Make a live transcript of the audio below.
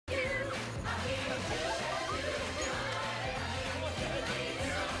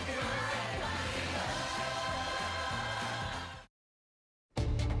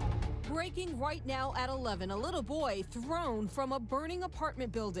Breaking right now at 11, a little boy thrown from a burning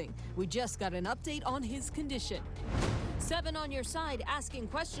apartment building. We just got an update on his condition. 7 on your side asking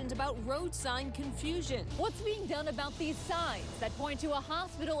questions about road sign confusion. What's being done about these signs that point to a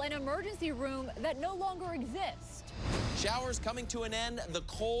hospital and emergency room that no longer exist? Showers coming to an end, the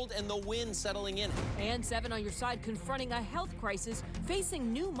cold and the wind settling in. And 7 on your side confronting a health crisis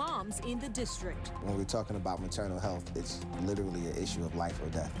facing new moms in the district. When we're talking about maternal health, it's literally an issue of life or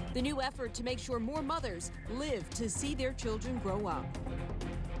death. The new effort to make sure more mothers live to see their children grow up.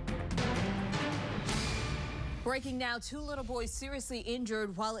 Breaking now, 2 little boys seriously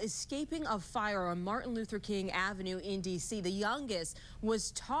injured while escaping a fire on Martin Luther King Avenue in D.C. The youngest was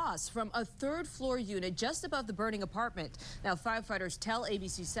tossed from a 3rd-floor unit just above the burning apartment. Now, firefighters tell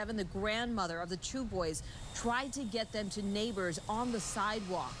ABC7 the grandmother of the 2 boys tried to get them to neighbors on the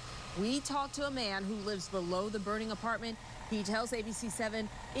sidewalk. We talked to a man who lives below the burning apartment. He tells ABC7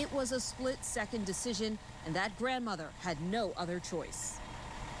 it was a split-second decision and that grandmother had no other choice.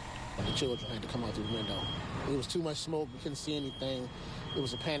 The children had to come out through the window. It was too much smoke. We couldn't see anything. It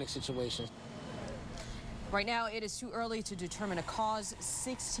was a panic situation. Right now, it is too early to determine a cause.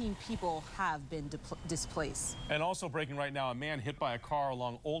 16 people have been displaced. And also breaking right now, a man hit by a car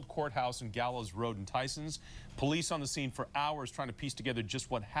along Old Courthouse and Gallows Road in Tysons. Police on the scene for hours trying to piece together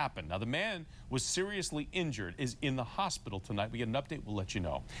just what happened. Now, the man was seriously injured, is in the hospital tonight. We get an update, we'll let you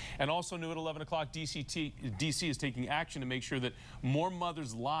know. And also new at 11 o'clock, D.C. is taking action to make sure that more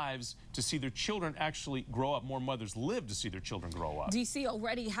mothers' lives to see their children actually grow up. More mothers live to see their children grow up. D.C.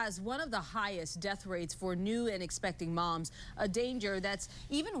 already has one of the highest death rates for new and expecting moms, a danger that's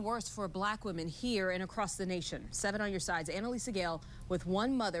even worse for Black women here and across the nation. 7 on your sides, Annalisa Gale with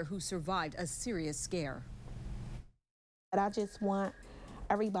one mother who survived a serious scare. But I just want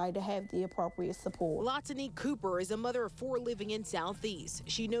everybody to have the appropriate support. Lotanie Cooper is a mother of 4 living in Southeast.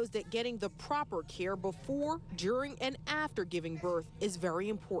 She knows that getting the proper care before, during, and after giving birth is very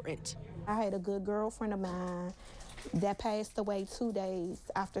important. I had a good girlfriend of mine that passed away 2 days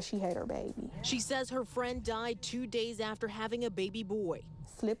after she had her baby. She says her friend died 2 days after having a baby boy.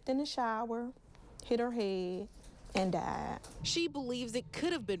 Slipped in the shower, hit her head, and died. She believes it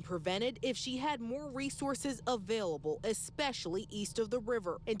could have been prevented if she had more resources available, especially east of the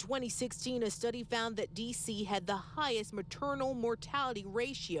river. In 2016, a study found that D.C. had the highest maternal mortality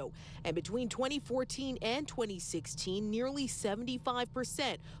ratio, and between 2014 and 2016, nearly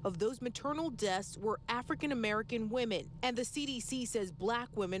 75% of those maternal deaths were African-American women. And the CDC says Black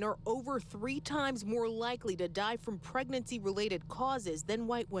women are over 3 times more likely to die from pregnancy-related causes than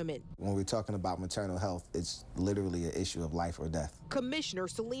white women. When we're talking about maternal health, it's literally an issue of life or death. Commissioner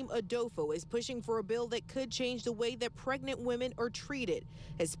Salim Adolfo is pushing for a bill that could change the way that pregnant women are treated,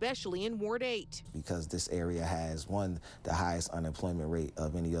 especially in Ward 8. Because this area has, one, the highest unemployment rate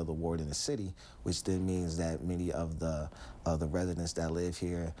of any other ward in the city, which then means that many of the residents that live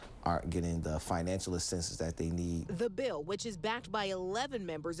here aren't getting the financial assistance that they need. The bill, which is backed by 11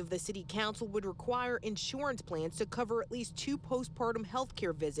 members of the city council, would require insurance plans to cover at least 2 postpartum health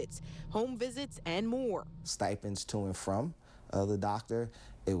care visits, home visits, and more. Stipends to and from the doctor.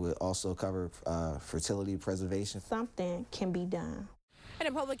 It would also cover fertility preservation. Something can be done. And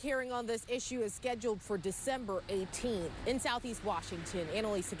a public hearing on this issue is scheduled for December 18th. In Southeast Washington,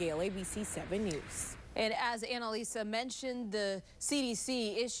 Annalisa Gale, ABC 7 News. And as Annalisa mentioned, the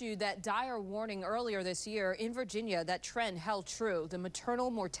CDC issued that dire warning earlier this year. In Virginia, that trend held true. The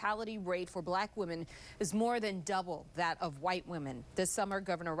maternal mortality rate for Black women is more than double that of white women. This summer,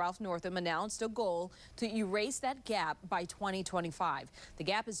 Governor Ralph Northam announced a goal to erase that gap by 2025. The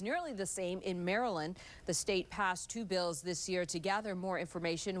gap is nearly the same in Maryland. The state passed 2 bills this year to gather more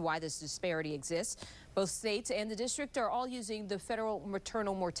information why this disparity exists. Both states and the district are all using the Federal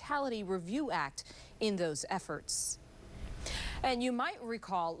Maternal Mortality Review Act in those efforts. And you might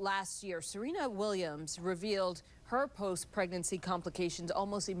recall last year, Serena Williams revealed her post-pregnancy complications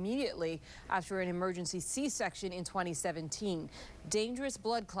almost immediately after an emergency C-section in 2017. Dangerous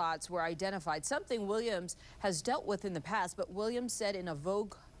blood clots were identified, something Williams has dealt with in the past, but Williams said in a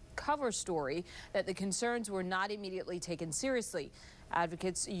Vogue cover story that the concerns were not immediately taken seriously.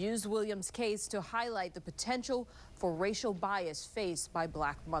 Advocates used Williams' case to highlight the potential for racial bias faced by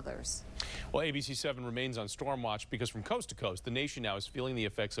Black mothers. Well, ABC 7 remains on storm watch because from coast to coast, the nation now is feeling the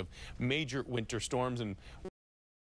effects of major winter storms, and